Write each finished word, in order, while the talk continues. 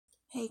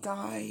Hey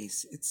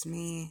guys, it's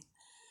me,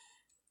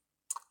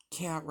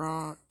 Cat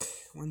Rock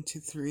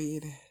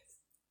 123.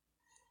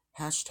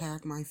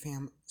 Hashtag my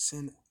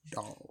Famson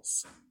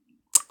dolls.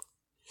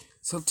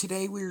 So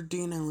today we're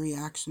doing a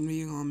reaction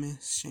video on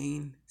Miss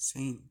Shaye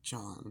St.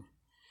 John,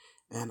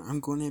 and I'm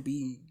going to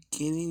be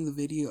getting the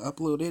video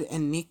uploaded.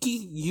 And Nikki,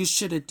 you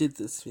should have did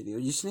this video.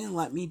 You shouldn't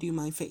let me do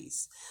my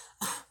face.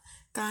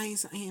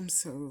 Guys, I am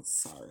so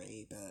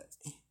sorry, but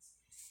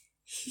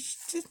he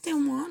just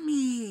didn't want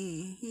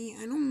me.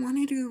 I don't want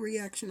to do a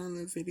reaction on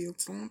this video.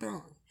 It's all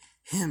about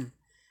him.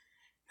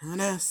 Not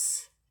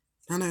us.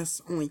 Not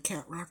us. Only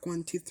Cat Rock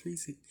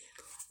 123.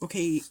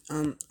 Okay,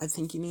 I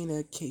think you need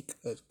to kick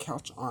a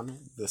couch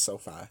on the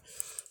sofa.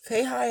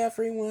 Say hi,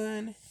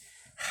 everyone.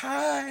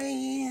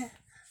 Hi.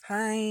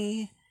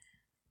 Hi.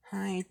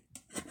 Hi.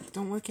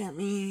 Don't look at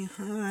me.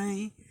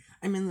 Hi.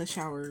 I'm in the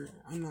shower.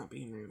 I'm not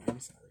being rude. I'm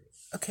sorry.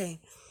 Okay.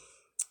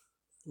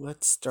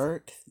 Let's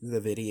start the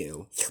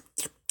video.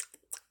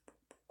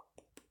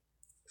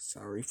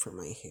 Sorry for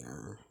my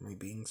hair. My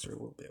bangs are a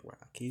little bit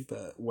wacky,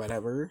 but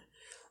whatever.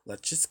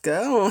 Let's just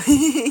go.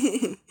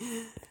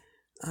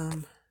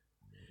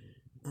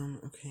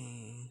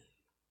 Okay.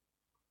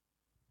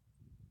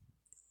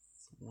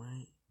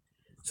 What?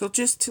 So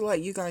just to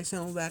let you guys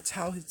know, that's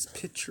how his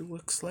picture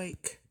looks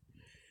like.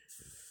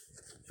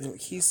 You know,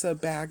 he's a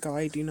bad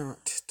guy. Do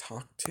not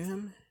talk to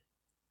him.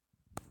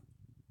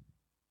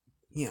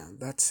 Yeah,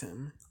 that's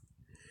him.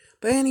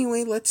 But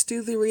anyway, let's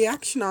do the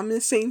reaction on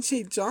Miss Shaye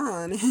St.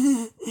 John.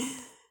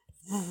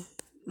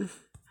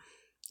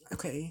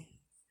 Okay.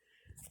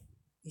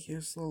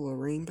 Here's the little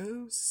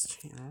rainbows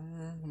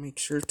channel. Make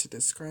sure to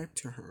subscribe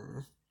to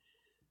her.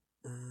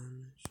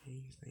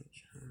 Shaye St.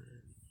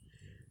 John.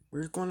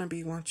 We're gonna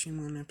be watching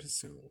one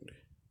episode.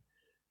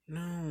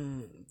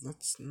 No,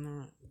 that's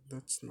not.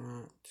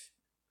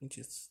 I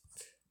just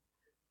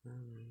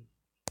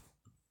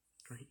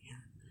right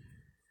here.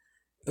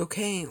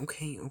 Okay.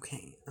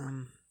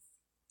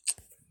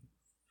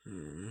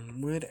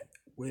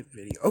 What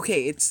video?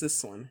 Okay, it's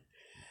this one.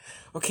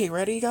 Okay,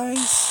 ready,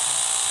 guys?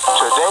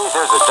 Today,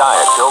 there's a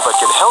diet pill that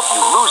can help you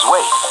lose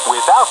weight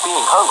without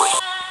being hungry.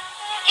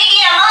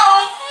 Kiki, I'm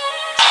home.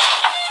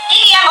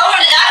 Kiki, I'm home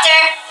from the doctor.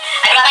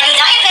 I brought my new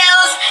diet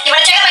pills. You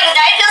want to check out my new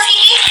diet pills,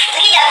 Kiki?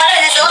 Look, you got one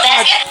in this little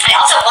basket. I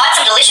also bought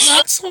some delicious food.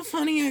 That's so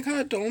funny. I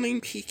got a doll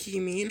named Kiki.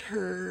 Me and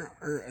her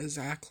are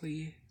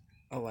exactly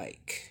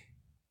alike.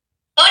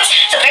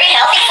 So very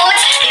healthy foods,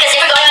 because if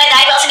we're going on a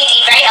diet, we also need to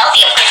eat very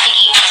healthy, of course,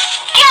 Kiki.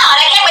 God,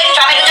 I can't wait to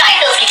try my new diet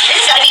pills, Kiki.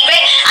 This is gonna be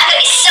great. I'm gonna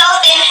be so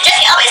thin.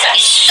 Jessica Alba is gonna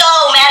be so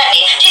mad at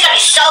me. She's gonna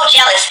be so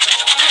jealous.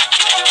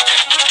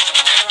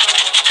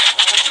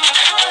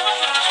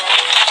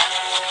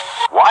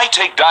 Why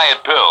take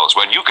diet pills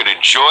when you can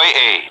enjoy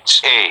AIDS?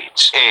 Kiki,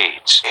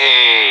 this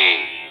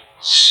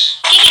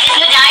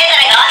new diet that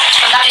I got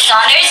from Dr.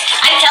 Saunders,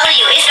 I'm telling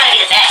you, it's gonna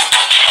be the best.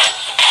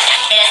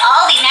 It has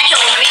all these natural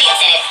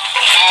ingredients in it,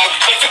 and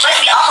it's supposed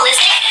to be all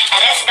holistic,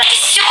 and that's gonna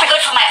be super good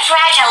for my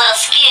fragile little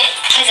skin.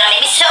 It's gonna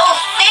make me so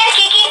thin,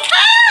 Kiki.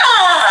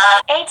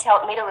 AIDS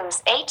helped me to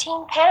lose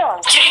 18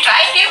 pounds. Should we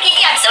try it here,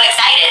 Kiki? I'm so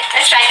excited.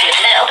 Let's try it too.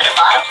 And then open the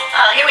bottle.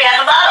 Oh, here we have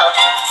a bottle.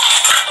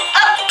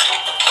 Oh.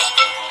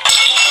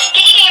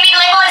 Kiki, can you read the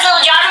label on this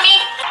little jar for me?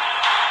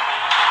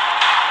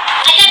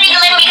 I can't read the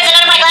label because I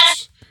don't have my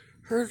glasses.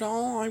 Her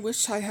doll? I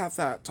wish I had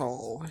that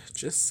doll.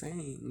 Just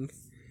saying.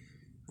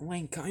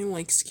 I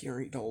like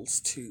scary dolls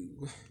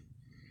too.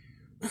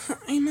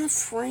 I'm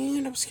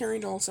afraid of scary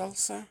dolls,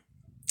 Elsa.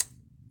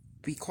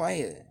 Be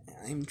quiet.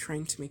 I'm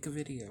trying to make a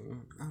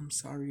video. I'm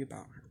sorry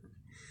about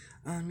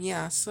her.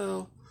 Yeah,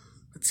 so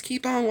let's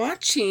keep on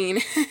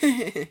watching.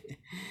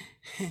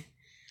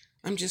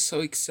 I'm just so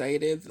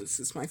excited.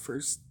 This is my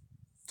first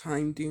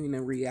time doing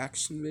a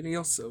reaction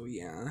video, so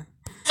yeah.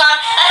 So, I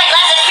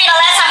think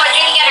last time we were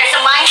drinking together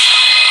some wine.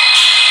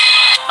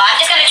 Well, I'm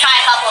just gonna try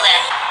a couple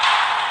then.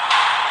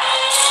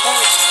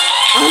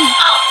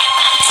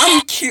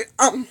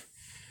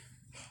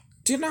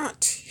 Do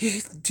not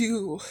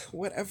do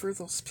whatever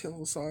those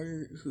pills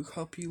are who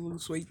help you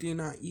lose weight. Do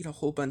not eat a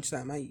whole bunch.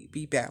 That might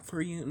be bad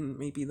for you, and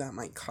maybe that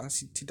might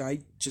cause you to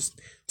die. Just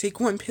take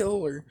one pill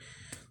or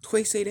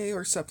twice a day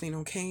or something,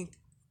 okay,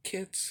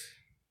 kids?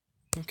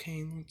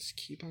 Okay, let's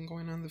keep on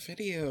going on the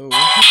video. They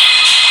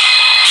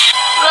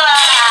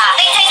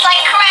taste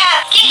like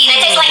crap. Kiki,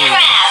 they taste like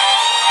crap.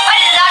 Why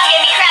did the doctor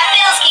give me crap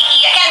pills,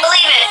 Kiki? I can't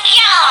believe it.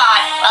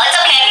 God. Well, it's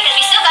okay, because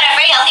we still got our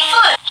very healthy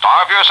food.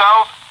 Starve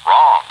yourself?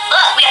 Wrong.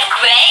 Look, we have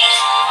grapes.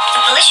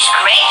 Some delicious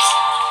grapes.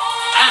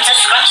 Such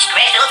scrumptious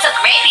grapes. They look so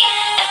grapey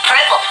and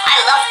purple.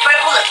 I love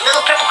purple, little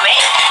purple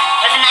grapes.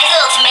 With a nice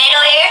little tomato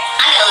here.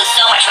 I'm going to lose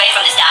so much weight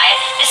from this diet.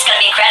 This is going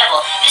to be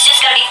incredible. This is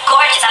just going to be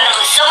gorgeous. I'm going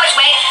to lose so much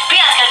weight.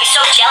 Brianna's going to be so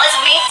jealous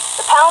of me.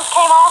 The pounds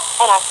came off,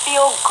 and I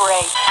feel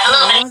great.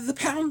 The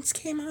pounds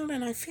came out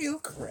and I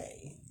feel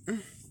great.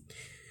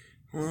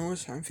 Well, I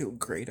wish I feel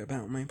great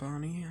about my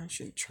body. I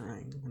should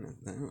try one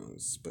of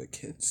those. But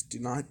kids, do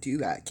not do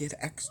that. Get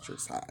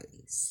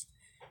exercise.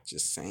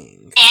 Just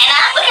saying.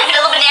 Banana? Look at the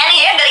little banana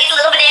here. I'm gonna eat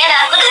the little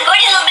banana. Look at the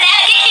gorgeous little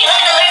banana. Look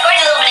at the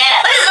gorgeous little banana.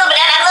 Look at this little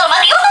banana. I'm a little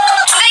monkey.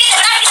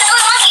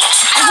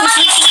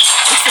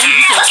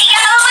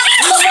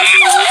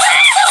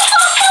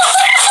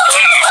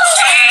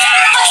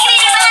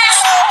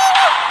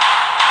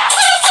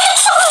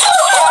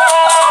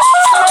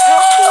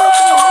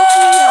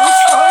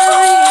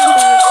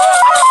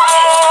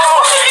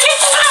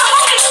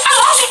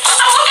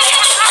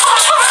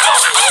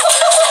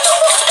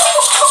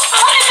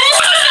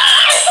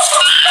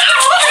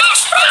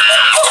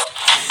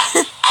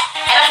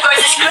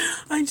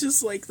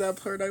 like that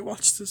part. I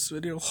watched this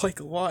video like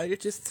a lot.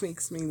 It just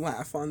makes me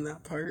laugh on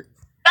that part.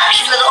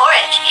 She's a little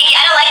orange.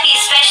 I don't like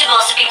these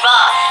vegetables to be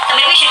raw. So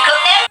maybe we should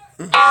cook them?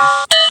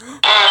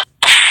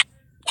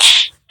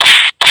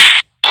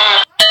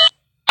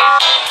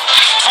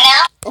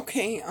 Now?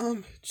 Okay,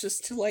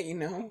 just to let you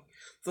know,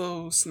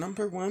 those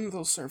number 1,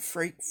 those are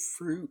fake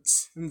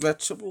fruits and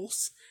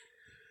vegetables.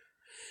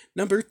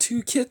 Number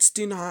 2, kids,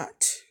 do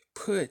not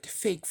put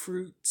fake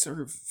fruits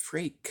or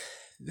fake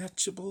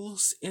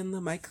vegetables in the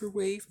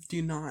microwave.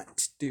 Do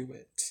not do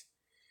it.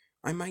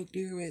 I might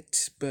do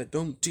it, but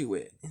don't do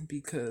it,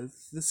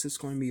 because this is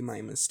going to be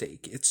my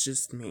mistake. It's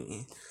just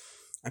me.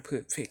 I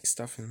put fake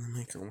stuff in the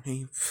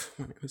microwave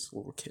when I was a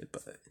little kid,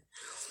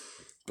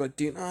 but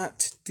do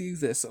not do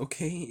this,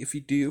 okay? If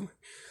you do,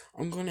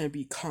 I'm going to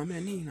be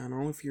commenting on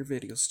all of your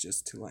videos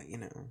just to let you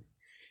know.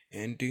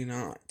 And do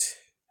not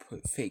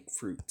put fake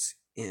fruits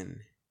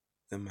in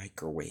the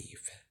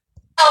microwave.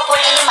 I'll put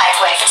it in the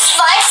microwave for just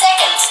 5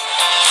 seconds.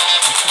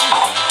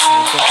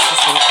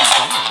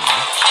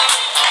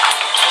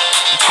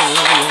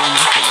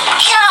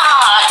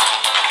 God!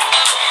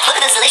 Look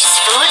at those delicious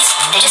foods.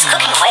 They're just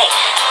cooking away.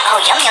 Oh,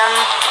 yum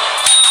yum.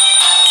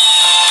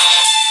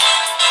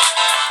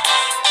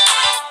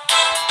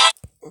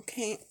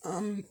 Okay,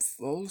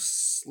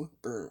 those look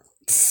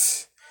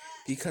burnt.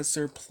 Because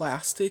they're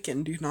plastic,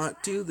 and do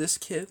not do this,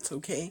 kids,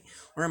 okay?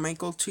 Or I might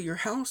go to your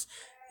house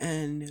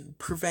and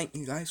prevent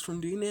you guys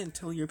from doing it and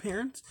tell your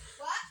parents.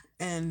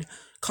 And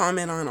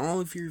comment on all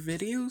of your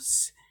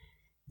videos.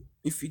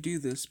 If you do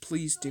this,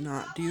 please do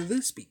not do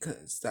this,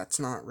 because that's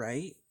not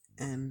right.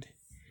 And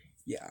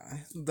yeah,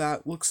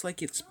 that looks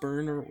like it's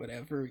burnt or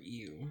whatever.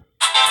 Ew.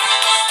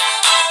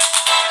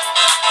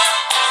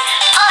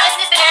 Oh,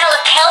 doesn't this banana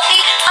look healthy?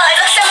 Oh, it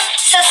looks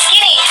so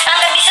skinny. I'm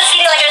gonna be so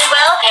skinny like it as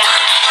well. Yeah.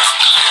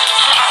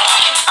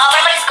 Oh,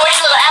 what about this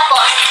gorgeous little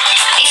apple?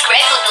 These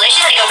grapes look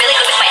delicious. They go really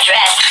good with my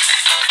dress.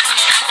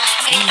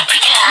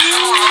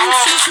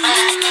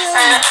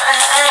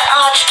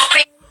 Oh, just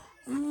paprika.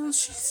 Oh,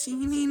 she's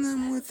eating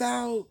them with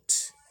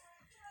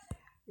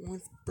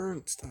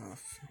burnt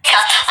stuff.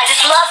 I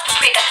just love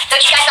paprika.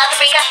 Don't you guys love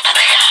paprika?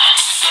 Paprika.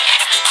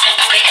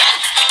 Paprika.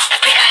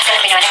 Paprika is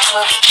gonna be my next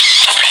movie.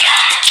 Paprika.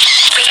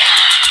 Paprika.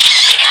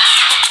 Paprika. Paprika.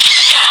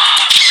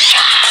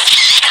 Paprika.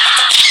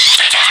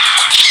 Paprika.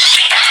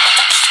 Paprika.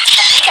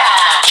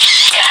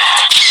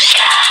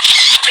 Paprika.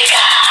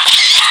 Paprika.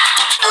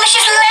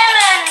 Delicious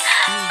lemon.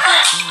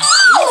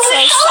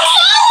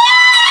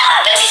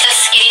 I'm gonna be so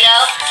skinny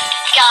though.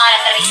 God,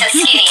 I'm gonna be so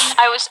skinny.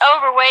 I was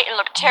overweight and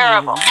looked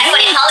terrible.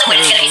 Everybody in Hollywood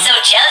is gonna be so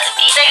jealous of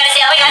me. They're gonna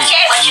say, oh my God,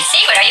 Shaye, what's your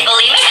secret? Are you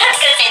bulimic? I'm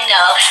gonna say,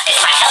 no,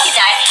 it's my healthy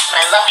diet,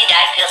 my lovely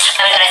diet pills.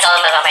 I'm gonna tell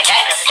them about my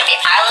diet pills. It's gonna be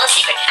our little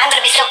secret. I'm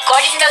gonna be so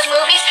gorgeous in those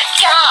movies.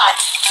 God!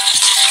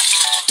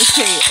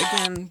 Okay,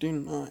 again, do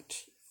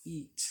not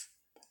eat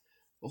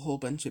a whole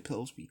bunch of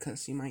pills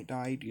because you might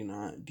die. Do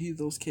not do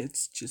those,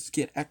 kids. Just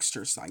get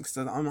exercise.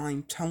 So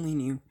I'm telling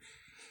you.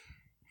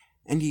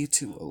 And you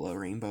too, Lola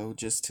Rainbow,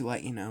 just to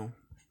let you know.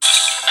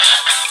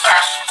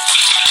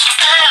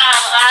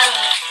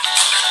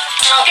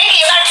 Okay,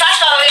 you gotta try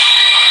something.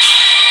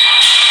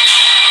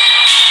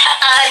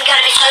 I'm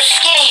gonna be so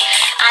skinny.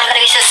 I'm gonna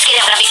be so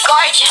skinny. I'm gonna be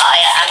gorgeous. Oh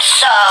yeah, I'm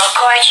so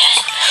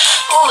gorgeous.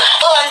 Ooh,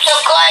 oh, I'm so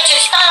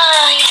gorgeous.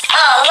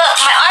 Oh, look,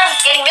 my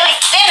arm's getting really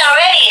thin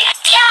already.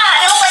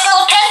 Yeah, they look like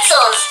little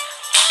pencils.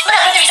 Look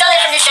how good the result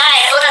is from this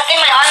diet. Look how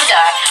thin my arms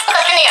are. Look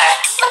how thin they are. Look.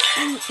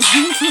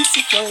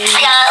 I got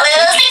a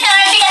little bit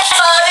dirty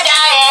for the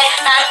diet.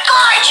 I'm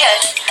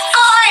gorgeous.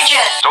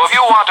 Gorgeous. So if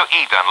you want to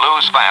eat and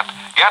lose fat,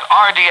 get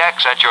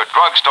RDX at your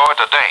drugstore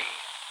today.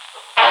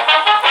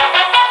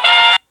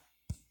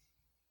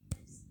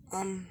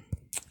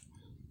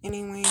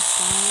 Anyways,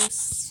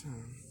 guys,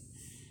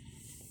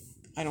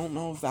 I don't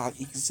know if that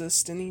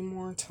exists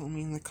anymore. Tell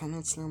me in the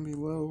comments down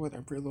below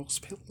whatever those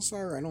pills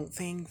are. I don't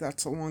think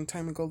that's a long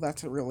time ago.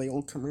 That's a really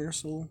old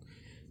commercial.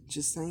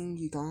 Just saying,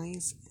 you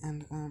guys.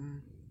 And,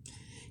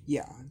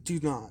 yeah, do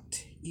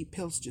not eat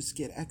pills. Just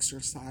get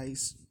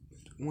exercise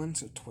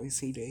once or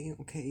twice a day,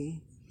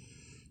 okay?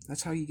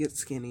 That's how you get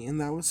skinny. And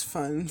that was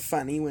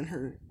funny when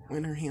her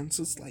hands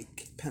was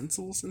like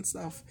pencils and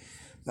stuff.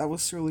 That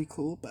was really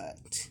cool,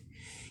 but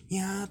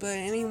yeah, but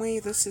anyway,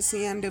 this is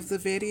the end of the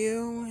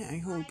video. I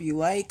hope you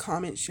like,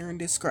 comment, share,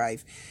 and subscribe.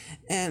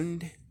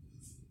 And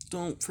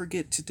don't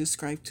forget to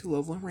subscribe to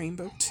Lola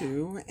Rainbow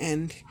too,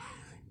 and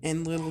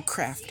Little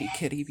Crafty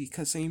Kitty,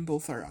 because they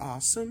both are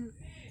awesome.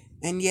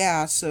 And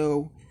yeah,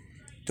 so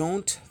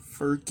don't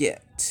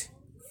forget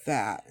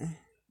that.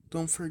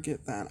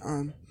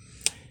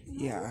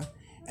 Yeah.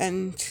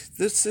 And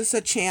this is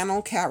a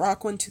channel,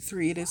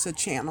 CatRock123. It is a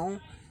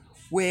channel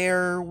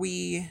where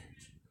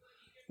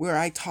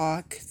I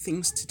talk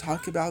things to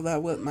talk about,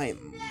 that what my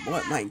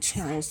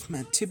channel's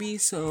meant to be.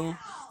 So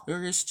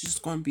there is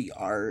just going to be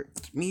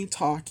art, me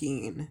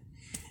talking,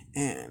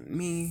 and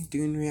me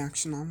doing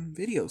reaction on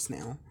videos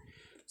now.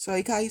 So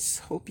I guys,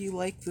 hope you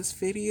like this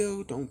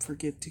video. Don't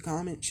forget to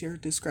comment, share,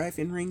 subscribe,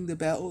 and ring the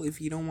bell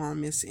if you don't want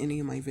to miss any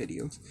of my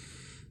videos.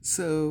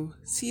 So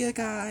see ya,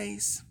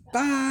 guys.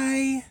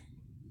 Bye.